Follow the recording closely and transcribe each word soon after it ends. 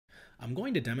I'm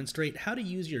going to demonstrate how to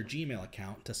use your Gmail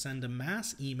account to send a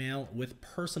mass email with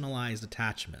personalized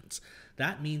attachments.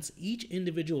 That means each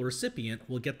individual recipient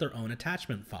will get their own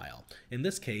attachment file, in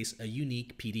this case, a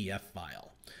unique PDF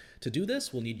file. To do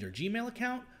this, we'll need your Gmail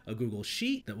account, a Google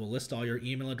Sheet that will list all your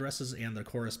email addresses and their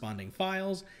corresponding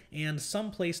files, and some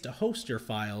place to host your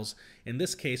files. In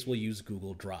this case, we'll use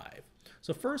Google Drive.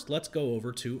 So first, let's go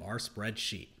over to our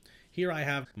spreadsheet. Here I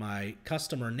have my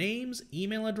customer names,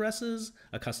 email addresses,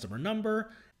 a customer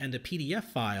number, and a PDF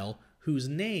file whose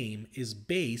name is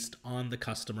based on the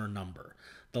customer number.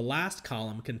 The last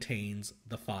column contains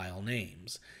the file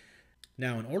names.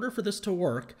 Now, in order for this to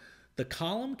work, the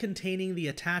column containing the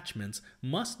attachments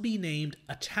must be named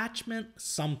attachment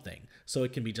something. So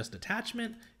it can be just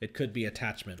attachment, it could be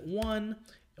attachment 1,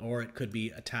 or it could be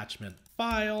attachment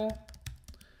file.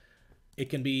 It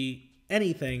can be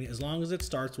anything as long as it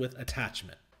starts with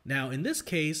attachment. Now, in this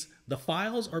case, the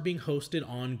files are being hosted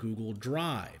on Google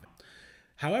Drive.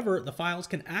 However, the files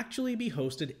can actually be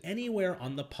hosted anywhere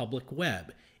on the public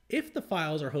web. If the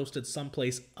files are hosted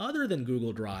someplace other than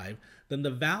Google Drive, then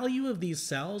the value of these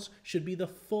cells should be the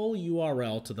full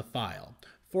URL to the file.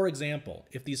 For example,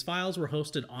 if these files were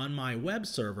hosted on my web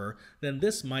server, then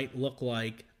this might look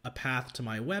like a path to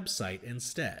my website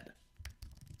instead.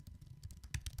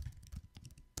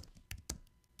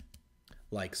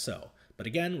 Like so. But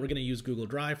again, we're going to use Google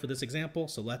Drive for this example,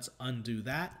 so let's undo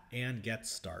that and get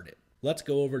started. Let's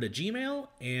go over to Gmail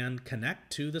and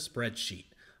connect to the spreadsheet.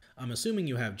 I'm assuming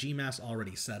you have GMass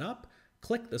already set up.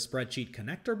 Click the Spreadsheet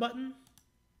Connector button.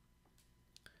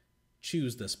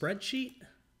 Choose the spreadsheet.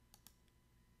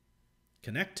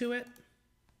 Connect to it.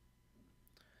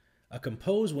 A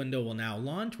Compose window will now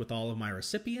launch with all of my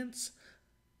recipients.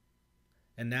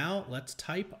 And now let's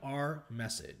type our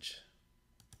message.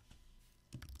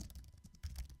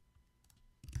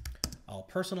 I'll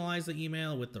personalize the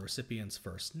email with the recipient's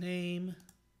first name.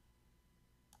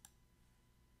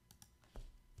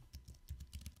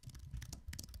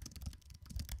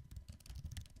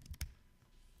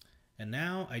 And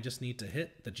now I just need to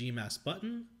hit the GMass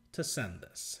button to send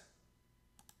this.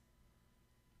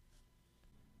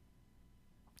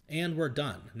 And we're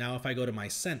done. Now if I go to my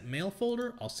Sent Mail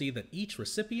folder, I'll see that each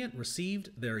recipient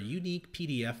received their unique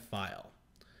PDF file.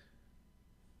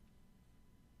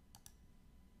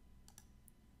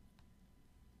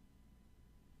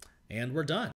 And we're done.